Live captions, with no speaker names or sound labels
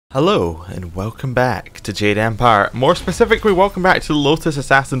Hello, and welcome back to Jade Empire. More specifically, welcome back to the Lotus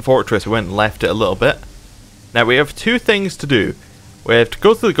Assassin Fortress. We went and left it a little bit. Now, we have two things to do. We have to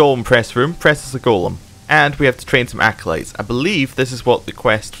go to the Golem press room, press as a Golem, and we have to train some Acolytes. I believe this is what the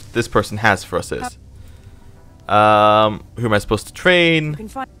quest this person has for us is. Who am I supposed to train?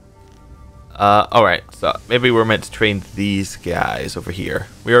 Alright, so maybe we're meant to train these guys over here.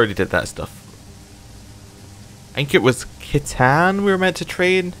 We already did that stuff. I think it was Kitan we were meant to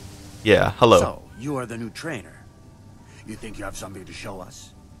train? Yeah, hello. So, you are the new trainer. You think you have something to show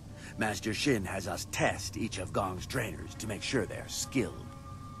us? Master Shin has us test each of Gong's trainers to make sure they're skilled.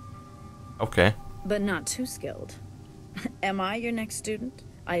 Okay. But not too skilled. Am I your next student?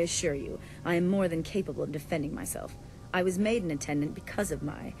 I assure you, I am more than capable of defending myself. I was made an attendant because of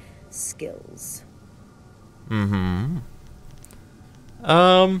my skills.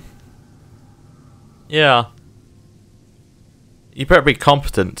 Yeah. You better be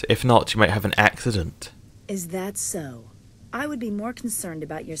competent, if not you might have an accident. Is that so? I would be more concerned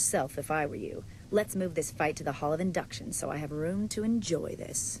about yourself if I were you. Let's move this fight to the Hall of Induction so I have room to enjoy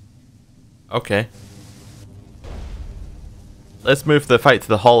this. Okay. Let's move the fight to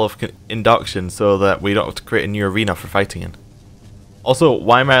the Hall of Induction so that we don't have to create a new arena for fighting in. Also,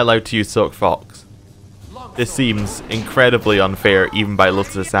 why am I allowed to use Silk Fox? This seems incredibly unfair even by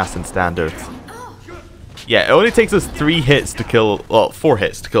Lotus Assassin standards. Yeah, it only takes us 3 hits to kill, well, 4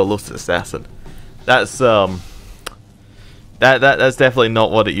 hits to kill Lotus Assassin. That's that's definitely not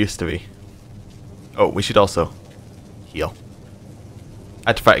what it used to be. Oh, we should also heal.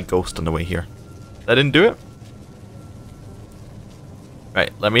 I had to fight a ghost on the way here. That didn't do it?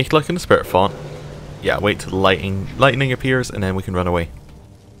 Right, let me click on the spirit font. Yeah, wait till the lightning appears and then we can run away.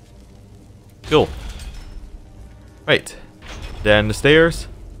 Cool. Right. Down the stairs.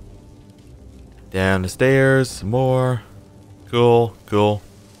 Down the stairs, some more. Cool, cool.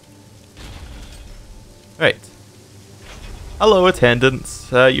 Right. Hello,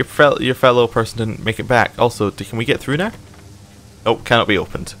 attendants. Your fellow person didn't make it back. Also, can we get through now? Oh, cannot be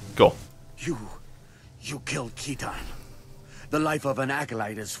opened. Go. You killed Kitan. The life of an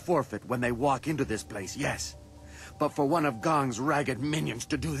acolyte is forfeit when they walk into this place, yes. But for one of Gong's ragged minions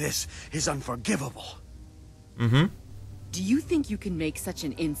to do this is unforgivable. Do you think you can make such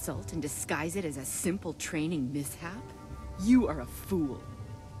an insult and disguise it as a simple training mishap? You are a fool.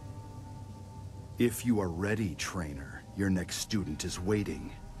 If you are ready, trainer, your next student is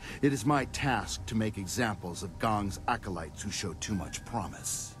waiting. It is my task to make examples of Gong's acolytes who show too much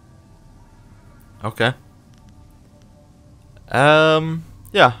promise. Okay.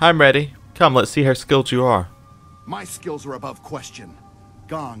 Yeah, I'm ready. Come, let's see how skilled you are. My skills are above question.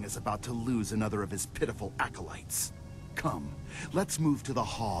 Gong is about to lose another of his pitiful acolytes. Come, let's move to the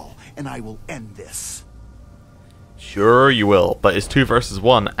hall, and I will end this. Sure you will, but it's 2 versus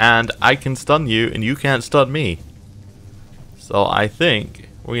 1, and I can stun you, and you can't stun me. So I think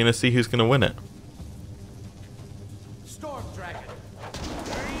we're gonna see who's gonna win it. Storm Dragon.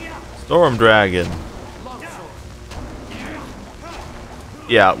 Storm Dragon.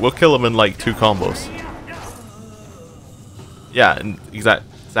 Yeah, we'll kill him in like 2 combos. Yeah,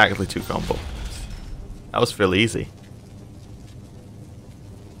 exactly 2 combos. That was fairly easy.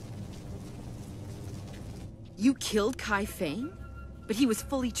 You killed Kai Feng? But he was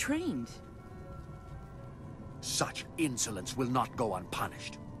fully trained. Such insolence will not go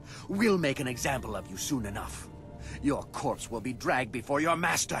unpunished. We'll make an example of you soon enough. Your corpse will be dragged before your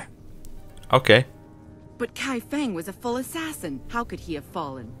master. Okay. But Kai Feng was a full assassin. How could he have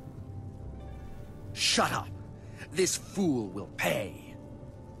fallen? Shut up. This fool will pay.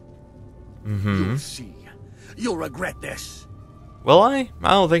 You'll see. You'll regret this. Will I?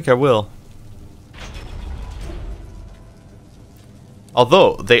 I don't think I will.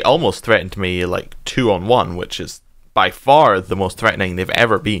 Although, they almost threatened me like 2-on-1, which is by far the most threatening they've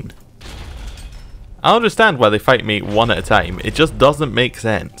ever been. I understand why they fight me 1 at a time, it just doesn't make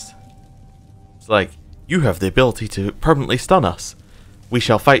sense. It's like, you have the ability to permanently stun us. We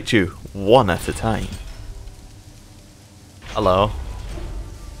shall fight you 1 at a time. Hello.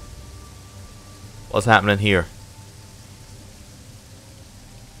 What's happening here?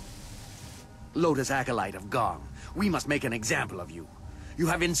 Lotus Acolyte of Gong, we must make an example of you. You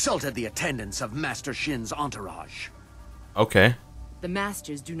have insulted the attendants of Master Shin's entourage. Okay. The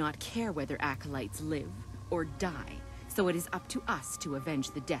masters do not care whether acolytes live or die, so it is up to us to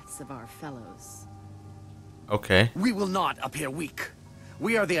avenge the deaths of our fellows. Okay. We will not appear weak.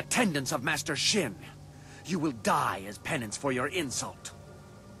 We are the attendants of Master Shin. You will die as penance for your insult.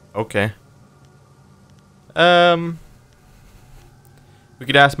 Okay. We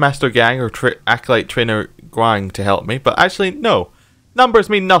could ask Master Gang or Acolyte Trainer Guang to help me, but actually, no. Numbers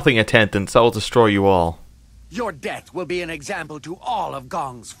mean nothing, attendants. I will destroy you all. Your death will be an example to all of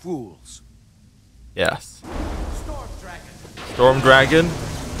Gong's fools. Yes. Storm Dragon.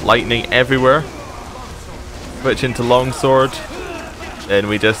 Lightning everywhere. Switch into Longsword. Then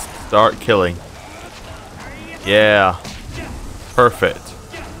we just start killing. Yeah. Perfect.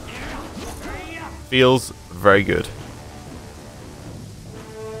 Feels very good.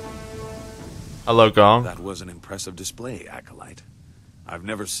 Hello, Gong. That was an impressive display, Acolyte. I've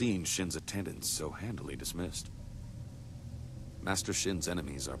never seen Shin's attendants so handily dismissed. Master Shin's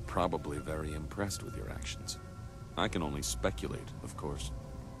enemies are probably very impressed with your actions. I can only speculate, of course.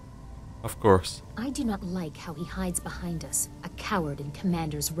 Of course. I do not like how he hides behind us, a coward in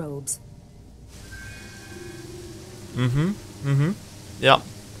commander's robes. Yep.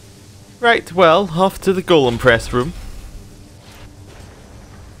 Right, well, off to the Golem press room.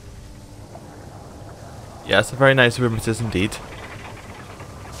 Yes, a very nice room it is indeed.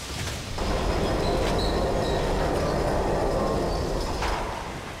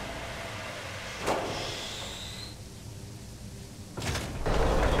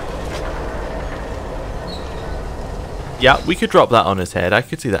 Yeah, we could drop that on his head. I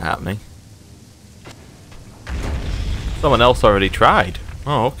could see that happening. Someone else already tried.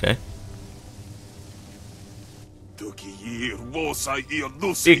 Oh, okay.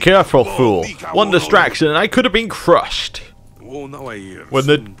 Be careful, fool. One distraction and I could have been crushed. When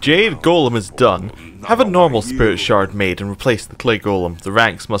the Jade Golem is done, have a normal Spirit Shard made and replace the Clay Golem. The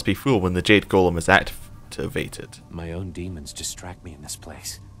ranks must be full when the Jade Golem is activated. My own demons distract me in this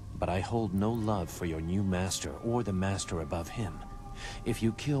place, but I hold no love for your new master or the master above him. If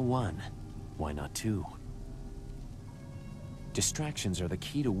you kill one, why not two? Distractions are the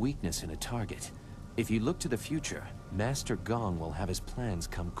key to weakness in a target. If you look to the future, Master Gong will have his plans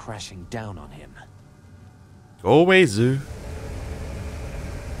come crashing down on him. Go away, Zoo.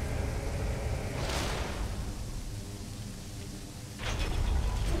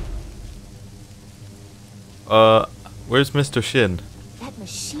 Where's Mr. Shin? That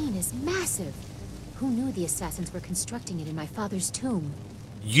machine is massive. Who knew the assassins were constructing it in my father's tomb?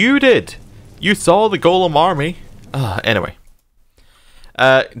 You did! You saw the Golem army. Anyway.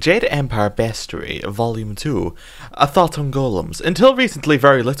 Jade Empire Bestiary, Volume 2. A thought on golems. Until recently,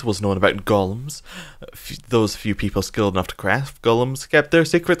 very little was known about golems. Those few people skilled enough to craft golems kept their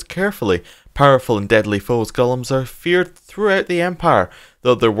secrets carefully. Powerful and deadly foes, golems are feared throughout the Empire.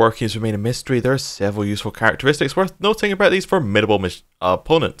 Though their workings remain a mystery, there are several useful characteristics worth noting about these formidable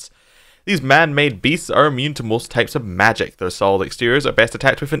opponents. These man-made beasts are immune to most types of magic. Their solid exteriors are best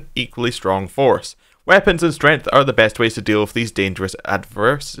attacked with an equally strong force. Weapons and strength are the best ways to deal with these dangerous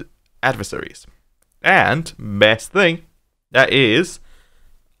adversaries. And, best thing, that is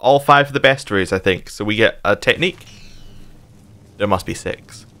all 5 of the bestiaries, I think. So we get a technique. There must be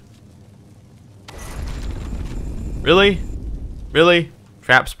 6. Really? Really?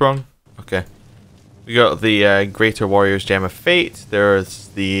 Trap sprung? Okay. We got the Greater Warrior's Gem of Fate. There's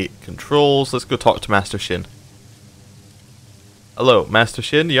the controls. Let's go talk to Master Shin. Hello, Master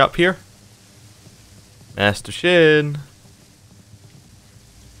Shin, you up here? Master Shin.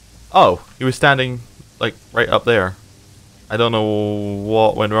 Oh, he was standing, like, right up there. I don't know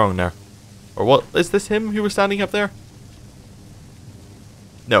what went wrong there. Or what? Is this him who was standing up there?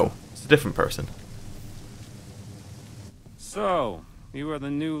 No, it's a different person. So, you are the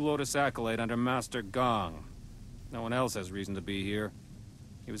new Lotus Acolyte under Master Gong. No one else has reason to be here.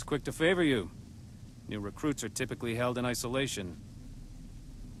 He was quick to favor you. New recruits are typically held in isolation.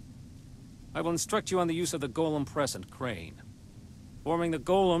 I will instruct you on the use of the Golem Press and Crane. Forming the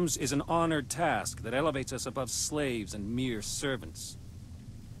Golems is an honored task that elevates us above slaves and mere servants.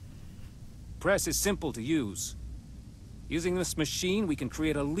 Press is simple to use. Using this machine, we can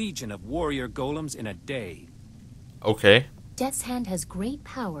create a legion of warrior Golems in a day. Okay. Death's Hand has great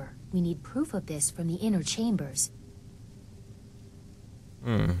power. We need proof of this from the inner chambers.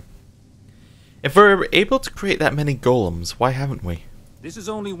 If we're able to create that many golems, why haven't we? This is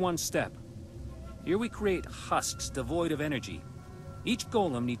only one step. Here we create husks devoid of energy. Each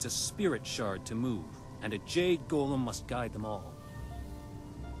golem needs a spirit shard to move, and a jade golem must guide them all.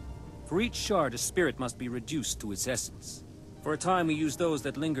 For each shard, a spirit must be reduced to its essence. For a time we used those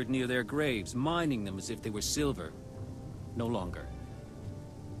that lingered near their graves, mining them as if they were silver. No longer.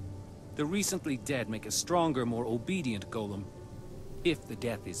 The recently dead make a stronger, more obedient golem, if the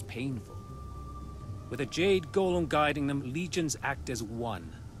death is painful. With a jade golem guiding them, legions act as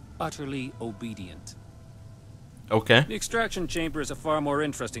one, utterly obedient. Okay. The extraction chamber is a far more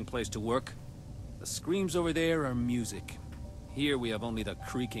interesting place to work. The screams over there are music. Here we have only the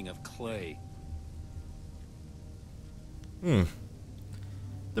creaking of clay.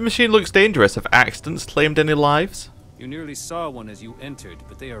 The machine looks dangerous. Have accidents claimed any lives? You nearly saw one as you entered,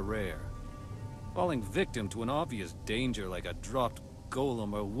 but they are rare. Falling victim to an obvious danger like a dropped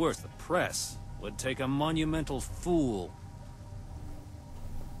golem or worse, the press, would take a monumental fool.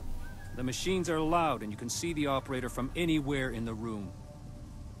 The machines are loud and you can see the operator from anywhere in the room.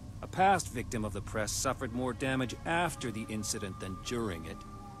 A past victim of the press suffered more damage after the incident than during it.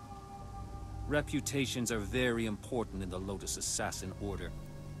 Reputations are very important in the Lotus Assassin Order.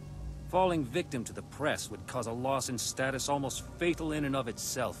 Falling victim to the press would cause a loss in status almost fatal in and of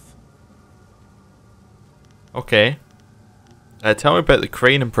itself. Okay. Tell me about the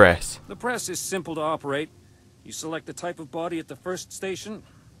crane and press. The press is simple to operate. You select the type of body at the first station.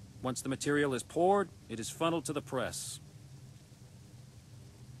 Once the material is poured, it is funneled to the press.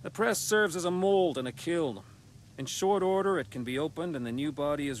 The press serves as a mold and a kiln. In short order, it can be opened and the new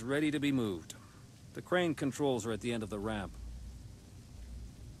body is ready to be moved. The crane controls are at the end of the ramp.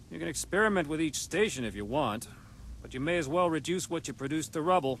 You can experiment with each station if you want, but you may as well reduce what you produce to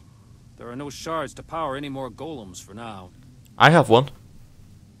rubble. There are no shards to power any more golems for now. I have one.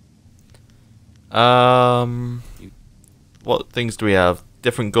 What things do we have?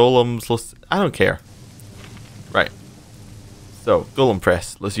 Different golems. I don't care. Right. So, golem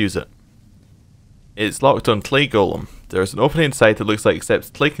press. Let's use it. It's locked on clay golem. There's an opening inside that looks like accepts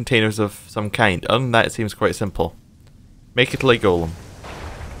clay containers of some kind. Other than that, it seems quite simple. Make a clay golem.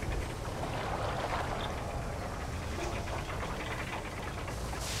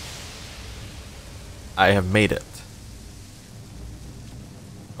 I have made it.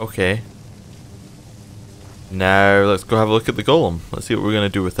 Okay. Now let's go have a look at the golem. Let's see what we're gonna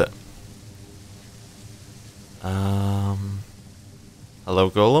do with it. Hello,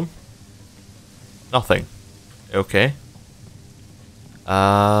 golem. Nothing. Okay.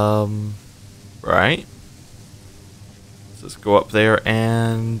 Right. So let's go up there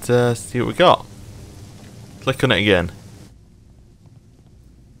and see what we got. Click on it again.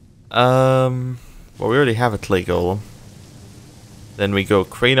 Well, we already have a clay golem. Then we go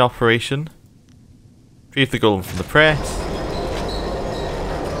crane operation. Retrieve the golem from the press.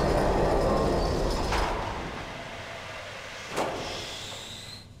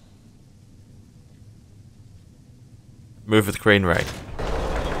 Move the crane right.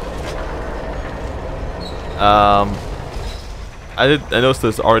 I noticed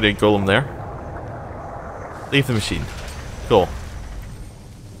there's already a golem there. Leave the machine. Cool.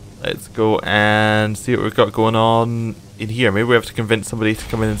 Let's go and see what we've got going on in here. Maybe we have to convince somebody to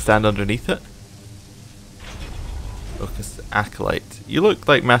come in and stand underneath it. Focus Acolyte. You look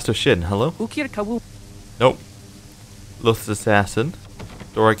like Master Shin. Hello? Nope. Lotus Assassin.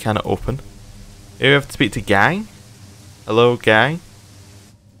 Door I cannot open. Maybe we have to speak to Gang? Hello, Gang?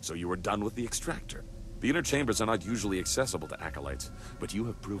 So you were done with the extractor. The inner chambers are not usually accessible to acolytes, but you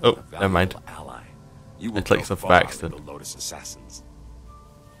have proven a never mind. valuable ally. You will I clicked go something far by with accident. the Lotus Assassins.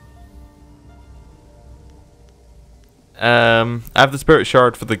 I have the spirit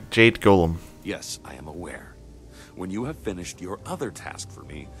shard for the Jade Golem. Yes, I am aware. When you have finished your other task for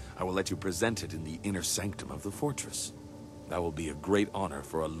me, I will let you present it in the inner sanctum of the fortress. That will be a great honor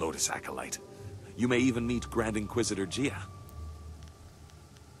for a Lotus Acolyte. You may even meet Grand Inquisitor Gia.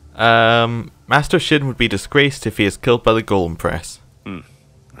 Master Shin would be disgraced if he is killed by the Golem Press. An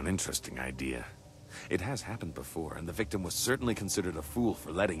interesting idea. It has happened before, and the victim was certainly considered a fool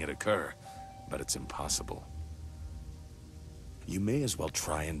for letting it occur. But it's impossible. You may as well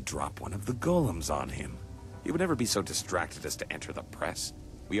try and drop one of the golems on him. He would never be so distracted as to enter the press.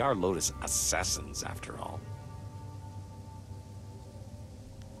 We are Lotus Assassins, after all.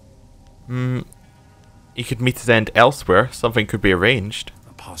 He could meet his end elsewhere. Something could be arranged.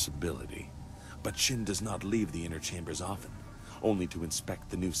 A possibility. But Shin does not leave the inner chambers often, only to inspect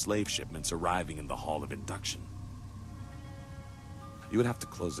the new slave shipments arriving in the Hall of Induction. You would have to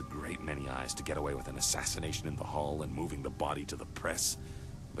close a great many eyes to get away with an assassination in the hall and moving the body to the press,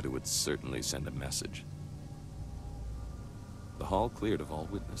 but it would certainly send a message. The hall cleared of all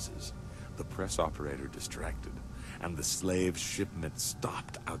witnesses, the press operator distracted, and the slave shipment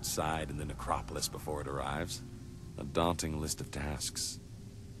stopped outside in the necropolis before it arrives. A daunting list of tasks.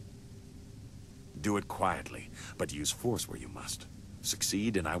 Do it quietly, but use force where you must.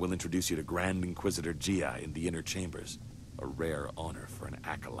 Succeed, and I will introduce you to Grand Inquisitor Gia in the inner chambers. A rare honor for an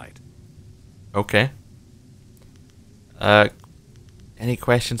acolyte. Okay. Any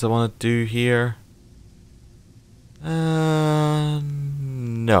questions I want to do here? No.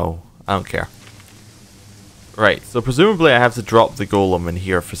 I don't care. Right, so presumably I have to drop the golem in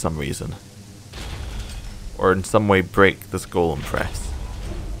here for some reason. Or in some way break this golem press.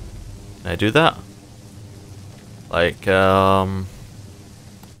 Can I do that? Like,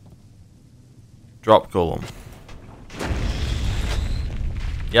 Drop golem.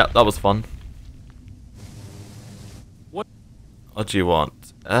 Yep, that was fun. What do you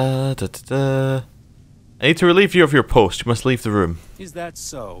want? I need to relieve you of your post. You must leave the room. is that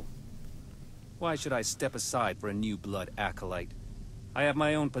so? Why should I step aside for a new blood acolyte? I have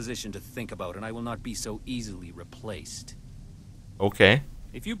my own position to think about, and I will not be so easily replaced. Okay.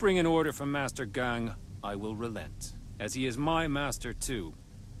 If you bring an order from Master Gang, I will relent, as he is my master too.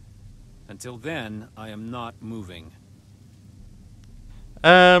 Until then, I am not moving.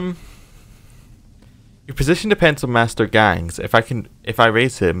 Your position depends on Master Gang's. If I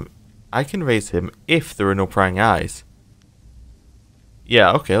raise him, I can raise him if there are no prying eyes.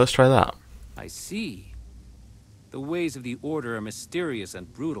 Yeah, okay, let's try that. I see. The ways of the Order are mysterious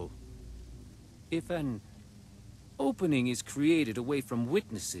and brutal. If an opening is created away from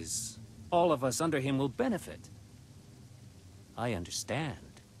witnesses, all of us under him will benefit. I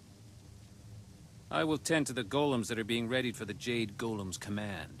understand. I will tend to the golems that are being readied for the Jade Golem's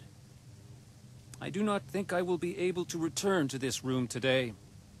command. I do not think I will be able to return to this room today.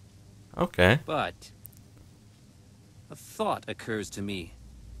 Okay. But a thought occurs to me.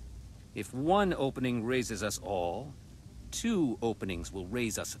 If one opening raises us all, 2 openings will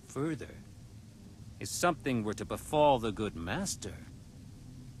raise us further. If something were to befall the good master,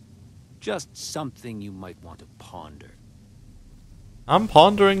 just something you might want to ponder. I'm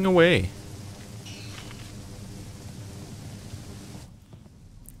pondering away.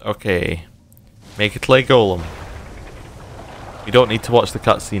 Okay. Make a clay golem. We don't need to watch the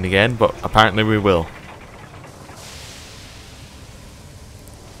cutscene again, but apparently we will.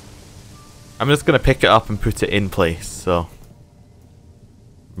 I'm just going to pick it up and put it in place, so...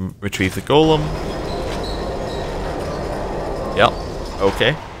 retrieve the golem. Yep,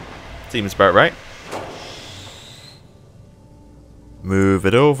 okay. Seems about right. Move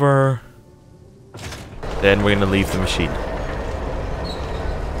it over. Then we're going to leave the machine.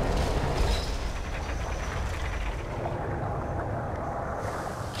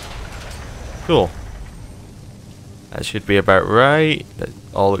 Cool. That should be about right. That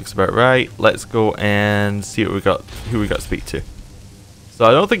all looks about right. Let's go and see what we got. Who we got to speak to. So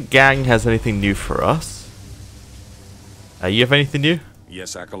I don't think Gang has anything new for us. You have anything new?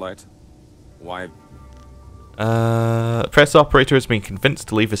 Yes, Acolyte? Why? Press operator has been convinced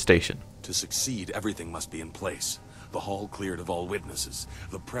to leave the station. To succeed, everything must be in place. The hall cleared of all witnesses,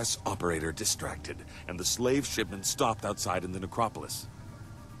 the press operator distracted, and the slave shipment stopped outside in the necropolis.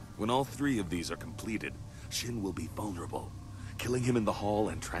 When all 3 of these are completed, Shin will be vulnerable. Killing him in the hall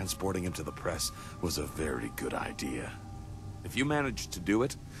and transporting him to the press was a very good idea. If you manage to do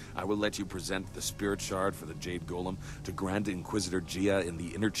it, I will let you present the spirit shard for the Jade Golem to Grand Inquisitor Gia in the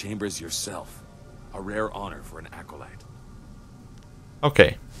inner chambers yourself. A rare honor for an acolyte.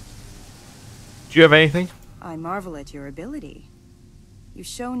 Okay. Do you have anything? I marvel at your ability. You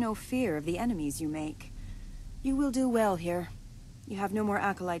show no fear of the enemies you make. You will do well here. You have no more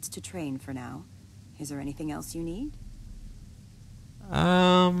acolytes to train for now. Is there anything else you need?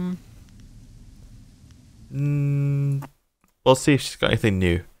 We'll see if she's got anything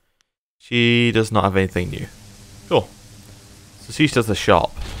new. She does not have anything new. Cool. So she does the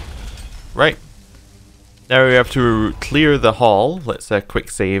shop. Right. Now we have to clear the hall. Let's quick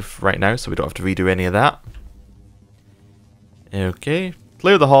save right now so we don't have to redo any of that. Okay.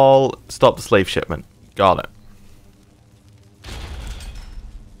 Clear the hall. Stop the slave shipment. Got it.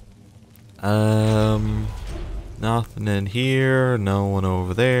 Nothing in here. No one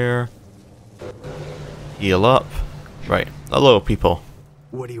over there. Heal up. Right. Hello, people.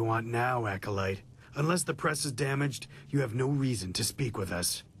 What do you want now, Acolyte? Unless the press is damaged, you have no reason to speak with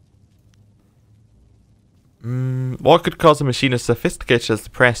us. What could cause a machine as sophisticated as the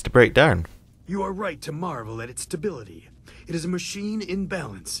press to break down? You are right to marvel at its stability. It is a machine in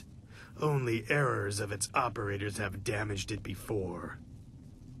balance. Only errors of its operators have damaged it before.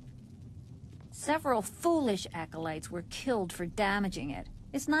 Several foolish acolytes were killed for damaging it.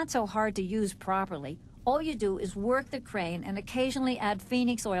 It's not so hard to use properly. All you do is work the crane and occasionally add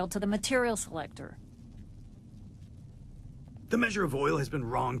phoenix oil to the material selector. The measure of oil has been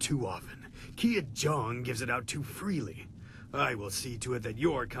wrong too often. Kia Jong gives it out too freely. I will see to it that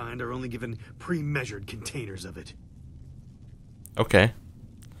your kind are only given pre-measured containers of it. Okay.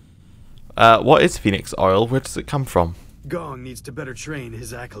 What is phoenix oil? Where does it come from? Gong needs to better train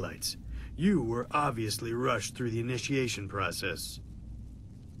his acolytes. You were obviously rushed through the initiation process.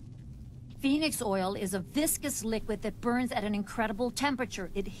 Phoenix oil is a viscous liquid that burns at an incredible temperature.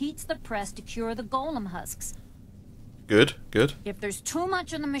 It heats the press to cure the golem husks. Good, good. If there's too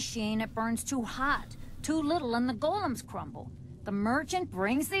much in the machine, it burns too hot. Too little and the golems crumble. The merchant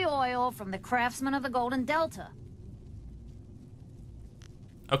brings the oil from the craftsman of the Golden Delta.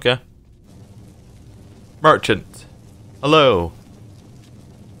 Okay. Merchant. Hello.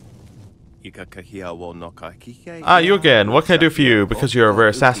 Ah, you again. What can I do for you? Because you're a rare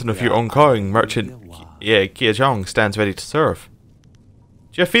assassin of your own calling, Merchant Kia Zhang stands ready to serve.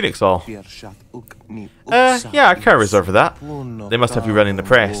 Do you have Phoenix All? Yeah, I can't reserve for that. They must have you running the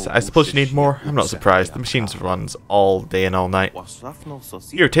press. I suppose you need more? I'm not surprised. The machine runs all day and all night.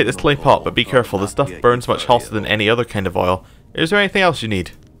 Here, take this clay pot, but be careful. The stuff burns much hotter than any other kind of oil. Is there anything else you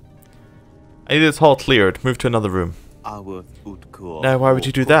need? I need this hall cleared. Move to another room. Now, why would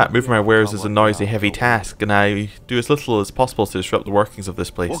you do that? Moving my wares is a noisy, heavy task, and I do as little as possible to disrupt the workings of this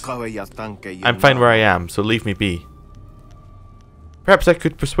place. I'm fine where I am, so leave me be. Perhaps I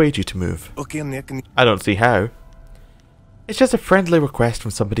could persuade you to move. I don't see how. It's just a friendly request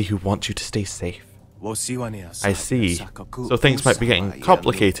from somebody who wants you to stay safe. I see. So things might be getting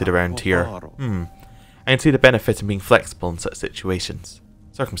complicated around here. I can see the benefit in being flexible in such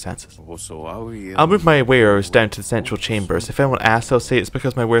circumstances. I'll move my wares down to the central chambers. If anyone asks, I'll say it's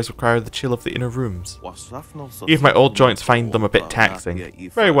because my wares require the chill of the inner rooms. Even my old joints find them a bit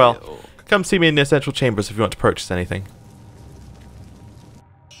taxing. Very well. Come see me in the central chambers if you want to purchase anything.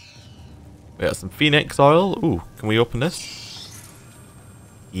 We got some Phoenix oil. Ooh, can we open this?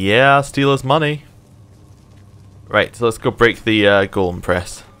 Yeah, steal his money. Right, so let's go break the golem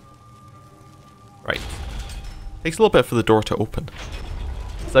press. Right. Takes a little bit for the door to open.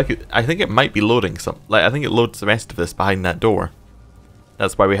 It's like I think it might be loading some. Like I think it loads the rest of this behind that door.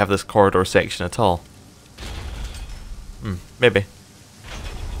 That's why we have this corridor section at all. Maybe.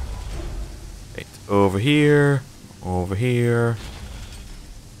 Right, over here, over here.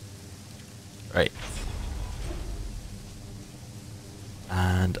 Right.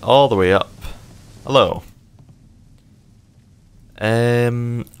 And all the way up. Hello.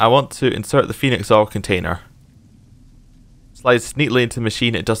 I want to insert the Phoenix oil container. Slides neatly into the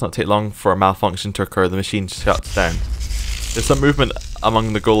machine. It does not take long for a malfunction to occur. The machine shuts down. There's some movement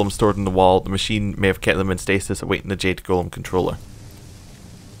among the golems stored in the wall. The machine may have kept them in stasis awaiting the Jade Golem controller.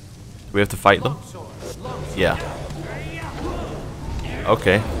 Do we have to fight them? Yeah.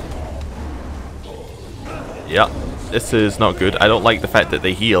 Okay. Yeah, this is not good. I don't like the fact that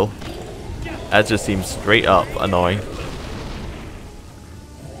they heal. That just seems straight up annoying.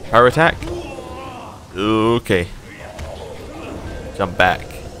 Power attack? Okay. Jump back.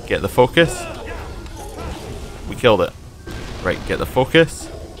 Get the focus. We killed it. Right, get the focus.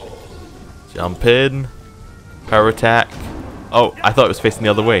 Jump in. Power attack. Oh, I thought it was facing the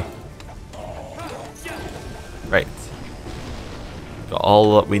other way. Right. Got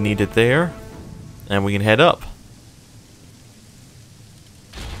all that we needed there. And we can head up.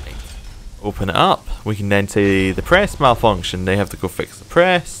 Right. Open it up. We can then say the press malfunction. They have to go fix the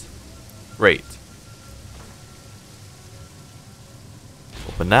press. Great.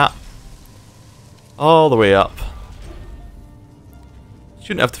 Open that. All the way up.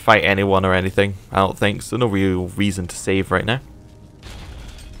 Shouldn't have to fight anyone or anything, I don't think, so no real reason to save right now.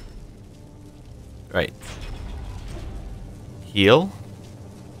 Right. Heal.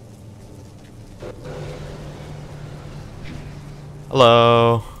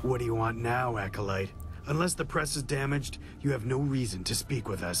 Hello. What do you want now, Acolyte? Unless the press is damaged, you have no reason to speak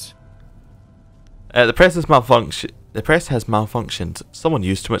with us. The press has malfunctioned. The press has malfunctioned. Someone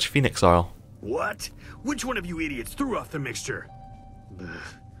used too much Phoenix oil. What? Which one of you idiots threw off the mixture?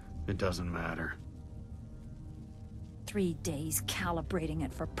 It doesn't matter. 3 days calibrating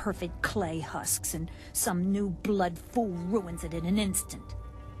it for perfect clay husks, and some new blood fool ruins it in an instant.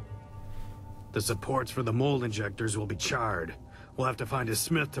 The supports for the mold injectors will be charred. We'll have to find a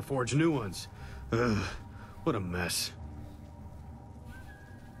smith to forge new ones. What a mess.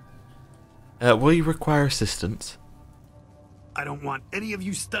 Will you require assistance? I don't want any of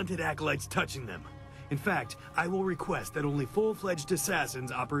you stunted acolytes touching them. In fact, I will request that only full-fledged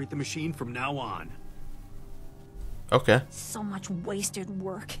assassins operate the machine from now on. Okay. So much wasted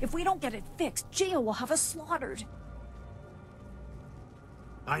work. If we don't get it fixed, Gio will have us slaughtered.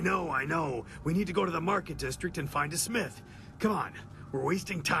 I know. We need to go to the market district and find a smith. Come on, we're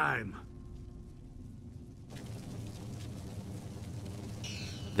wasting time.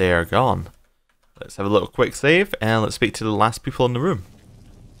 They are gone. Let's have a little quick save and let's speak to the last people in the room.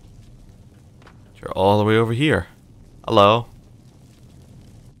 You're all the way over here. Hello.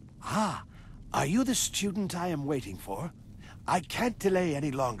 Ah, are you the student I am waiting for? I can't delay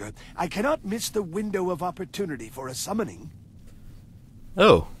any longer. I cannot miss the window of opportunity for a summoning.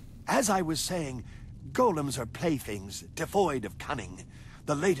 Oh. As I was saying, golems are playthings, devoid of cunning.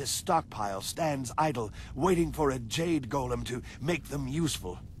 The latest stockpile stands idle, waiting for a Jade Golem to make them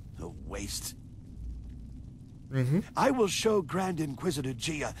useful. A waste. I will show Grand Inquisitor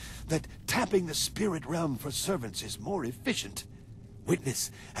Gia that tapping the spirit realm for servants is more efficient.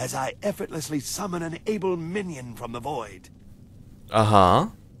 Witness as I effortlessly summon an able minion from the void. Uh-huh.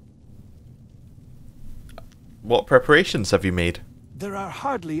 What preparations have you made? There are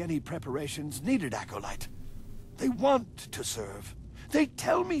hardly any preparations needed, Acolyte. They want to serve. They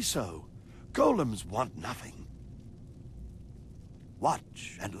tell me so. Golems want nothing.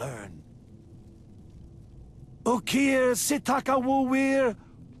 Watch and learn. Ukir sitaka wuwir,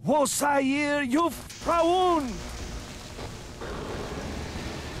 wosayir yufraun.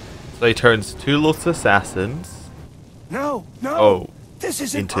 So he turns 2 Lotus Assassins. No, no. Oh, this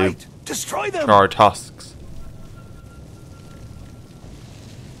isn't into right. Destroy them. charred husks.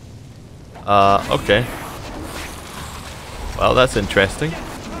 Okay. Well, that's interesting.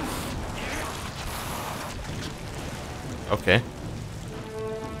 Okay.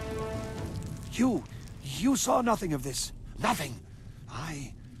 You saw nothing of this. Nothing.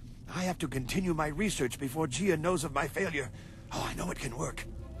 I have to continue my research before Gia knows of my failure. Oh, I know it can work.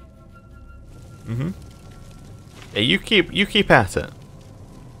 Yeah, you keep at it.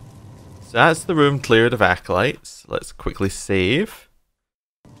 So that's the room cleared of acolytes. Let's quickly save.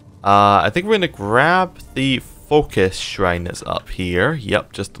 I think we're gonna grab the focus shrine that's up here.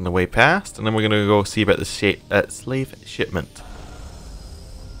 Yep, just on the way past, and then we're gonna go see about the slave shipment.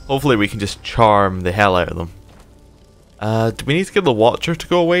 Hopefully we can just charm the hell out of them. Do we need to get the Watcher to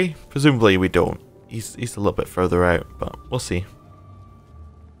go away? Presumably we don't. He's a little bit further out, but we'll see.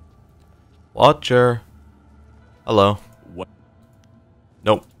 Watcher. Hello. What?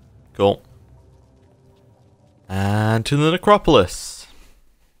 Nope. Cool. And to the necropolis.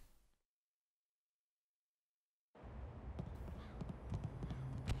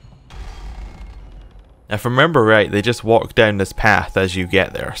 Now, if I remember right, they just walk down this path as you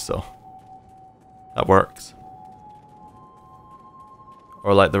get there, so that works.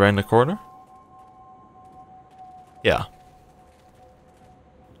 Or like they're around the corner? Yeah.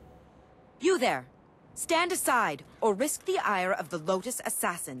 You there! Stand aside, or risk the ire of the Lotus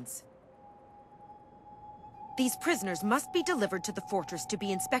Assassins. These prisoners must be delivered to the fortress to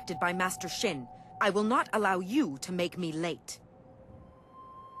be inspected by Master Shin. I will not allow you to make me late.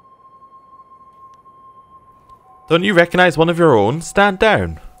 Don't you recognize one of your own? Stand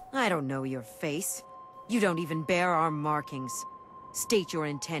down. I don't know your face. You don't even bear our markings. State your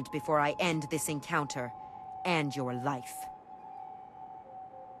intent before I end this encounter, and your life.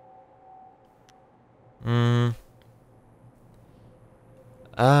 I'm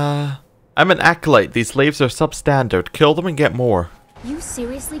an acolyte. These slaves are substandard. Kill them and get more. You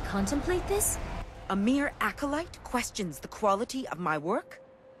seriously contemplate this? A mere acolyte questions the quality of my work?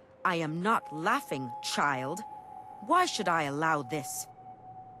 I am not laughing, child. Why should I allow this?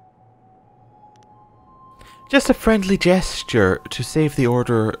 Just a friendly gesture to save the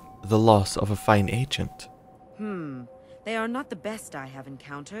Order the loss of a fine agent. They are not the best I have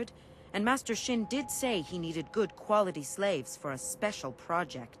encountered, and Master Shin did say he needed good quality slaves for a special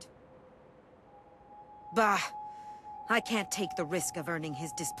project. Bah! I can't take the risk of earning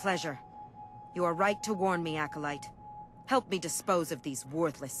his displeasure. You are right to warn me, Acolyte. Help me dispose of these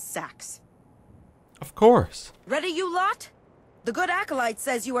worthless sacks. Of course. Ready, you lot? The good Acolyte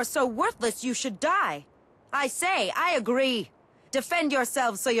says you are so worthless you should die. I say, I agree. Defend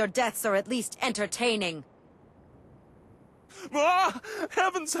yourselves so your deaths are at least entertaining. Ah!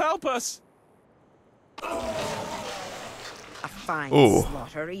 Heavens help us! A fine Ooh.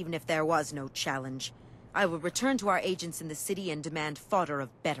 slaughter, even if there was no challenge. I will return to our agents in the city and demand fodder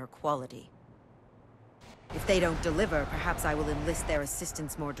of better quality. If they don't deliver, perhaps I will enlist their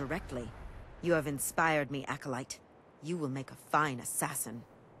assistance more directly. You have inspired me, Acolyte. You will make a fine assassin.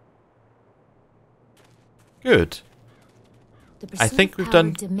 Good. The I think we've power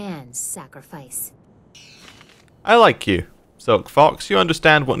done... demands sacrifice. I like you, Silk Fox. You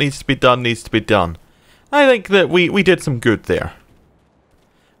understand what needs to be done needs to be done. I think that we did some good there.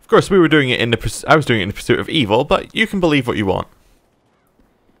 Of course, we were doing it in the I was doing it in the pursuit of evil, but you can believe what you want.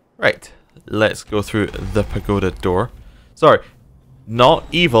 Right, let's go through the pagoda door. Sorry, not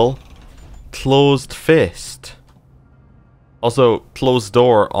evil. Closed fist. Also, closed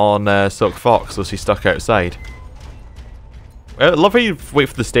door on Silk Fox, so she's stuck outside. I love how you wait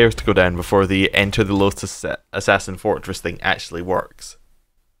for the stairs to go down before the enter the Lotus Assassin Fortress thing actually works.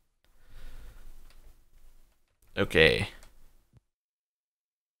 Okay.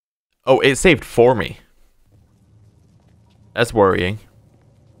 Oh, it saved for me. That's worrying.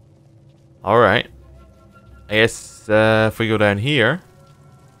 Alright. I guess if we go down here.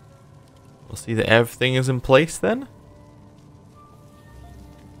 We'll see that everything is in place then.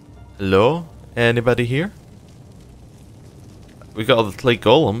 Hello? Anybody here? We got all the clay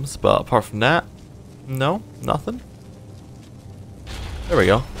golems, but apart from that, no, nothing. There we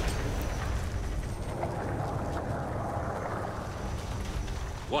go.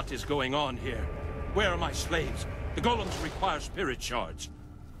 What is going on here? Where are my slaves? The golems require spirit shards.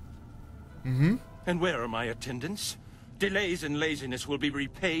 Mm-hmm. And where are my attendants? Delays and laziness will be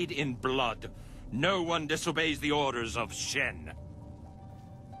repaid in blood. No one disobeys the orders of Shen.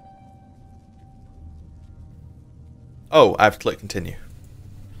 Oh, I have to click continue.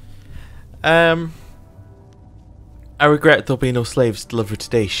 I regret there'll be no slaves delivered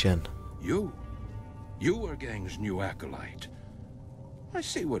today, Shen. You are Gang's new acolyte. I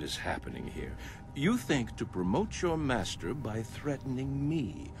see what is happening here. You think to promote your master by threatening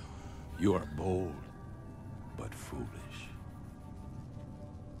me. You are bold, but foolish.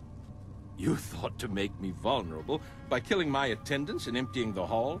 You thought to make me vulnerable by killing my attendants and emptying the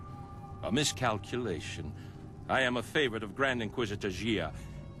hall? A miscalculation. I am a favorite of Grand Inquisitor Jia.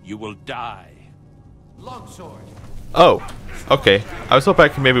 You will die. Longsword. Oh, okay. I was hoping I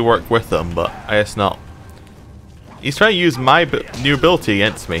could maybe work with them, but I guess not. He's trying to use my new ability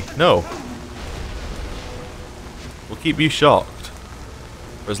against me. No. We'll keep you shocked.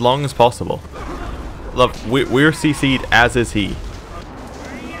 For as long as possible. Look, we're CC'd as is he.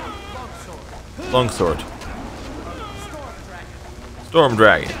 Longsword. Storm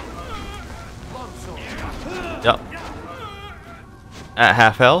Dragon. Yep. At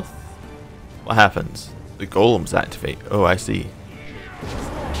half health? What happens? The golems activate. Oh, I see.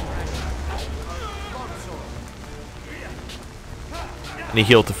 And he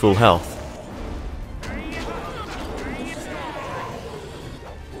healed to full health.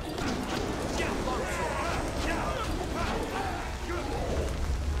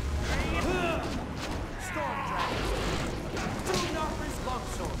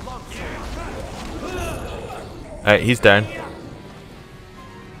 Alright, he's down.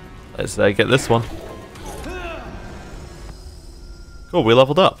 Let's get this one. Cool, we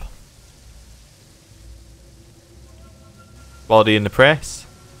leveled up. Body in the press.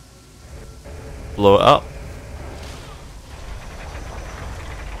 Blow it up.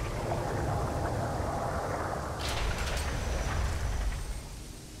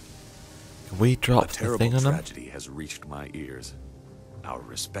 Can we drop the thing on him? A terrible tragedy has reached my ears. Our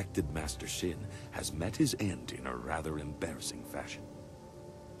respected Master Shin has met his end in a rather embarrassing fashion.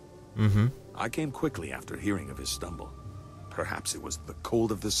 Mm-hmm. I came quickly after hearing of his stumble. Perhaps it was the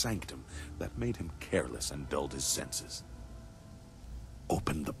cold of the sanctum that made him careless and dulled his senses.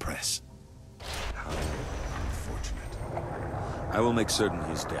 Open the press. How unfortunate. I will make certain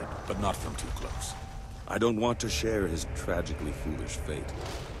he's dead, but not from too close. I don't want to share his tragically foolish fate.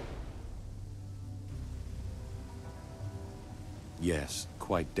 Yes,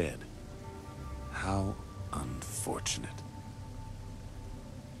 quite dead. How unfortunate.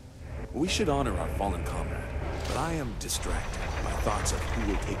 We should honor our fallen comrade, but I am distracted by thoughts of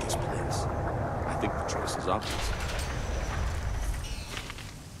who will take his place. I think the choice is obvious.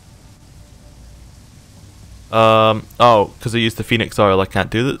 Oh, because I used the Phoenix Oil, I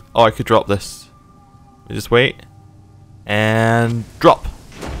can't do that. Oh, I could drop this. Let me just wait. And drop.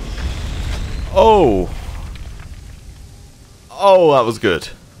 Oh! Oh, that was good.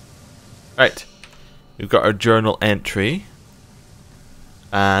 Right. We've got our journal entry.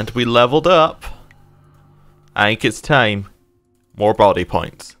 And we leveled up. I think it's time. More body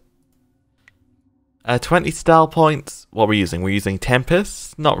points. 20 style points. What we're using? We're using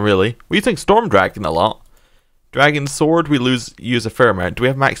Tempest? Not really. We're using Storm Dragon a lot. Dragon Sword, we use a fair amount. Do we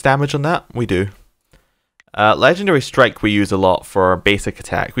have max damage on that? We do. Legendary Strike we use a lot for our basic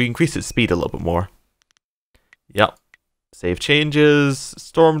attack. We increase its speed a little bit more. Yep. Save changes.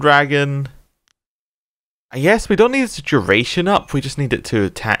 Storm Dragon. I guess we don't need its duration up. We just need it to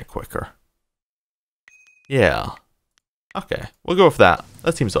attack quicker. Yeah. Okay. We'll go with that.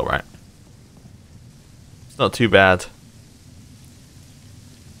 That seems alright. It's not too bad.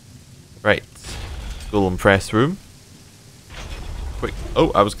 Right. Golem press room. Quick.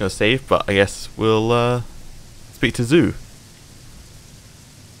 Oh, I was going to save, but I guess we'll speak to Zoo.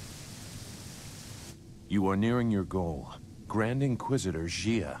 You are nearing your goal. Grand Inquisitor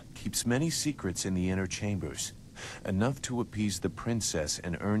Jia keeps many secrets in the inner chambers. Enough to appease the princess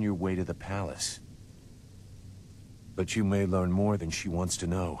and earn your way to the palace. But you may learn more than she wants to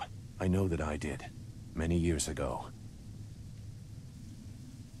know. I know that I did. Many years ago.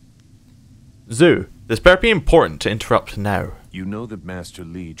 Zoo, this better be important to interrupt now. You know that Master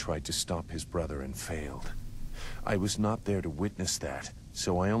Li tried to stop his brother and failed. I was not there to witness that,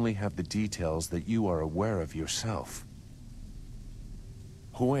 so I only have the details that you are aware of yourself.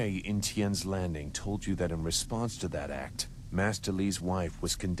 Hui in Tien's Landing told you that in response to that act, Master Li's wife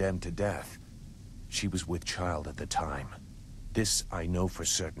was condemned to death. She was with child at the time. This I know for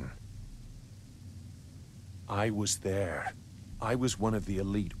certain. I was there. I was one of the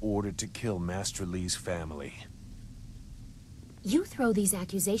elite ordered to kill Master Li's family. You throw these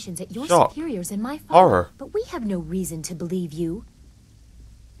accusations at your Shock. superiors and my father, Horror. but we have no reason to believe you.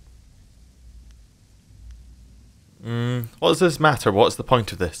 What does this matter? What's the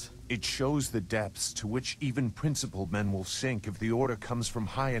point of this? It shows the depths to which even principled men will sink if the order comes from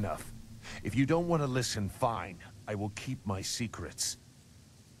high enough. If you don't want to listen, fine. I will keep my secrets.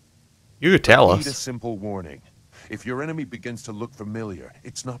 You could tell I need a us. simple warning. If your enemy begins to look familiar,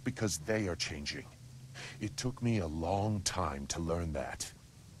 it's not because they are changing. It took me a long time to learn that.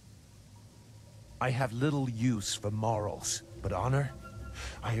 I have little use for morals, but honor?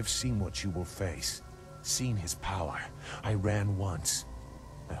 I have seen what you will face. Seen his power. I ran once.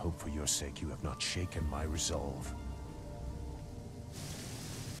 I hope for your sake you have not shaken my resolve.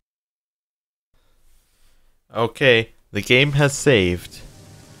 Okay, the game has saved.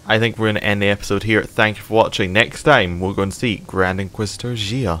 I think we're going to end the episode here. Thank you for watching. Next time, we're going to see Grand Inquisitor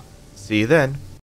Jia. See you then.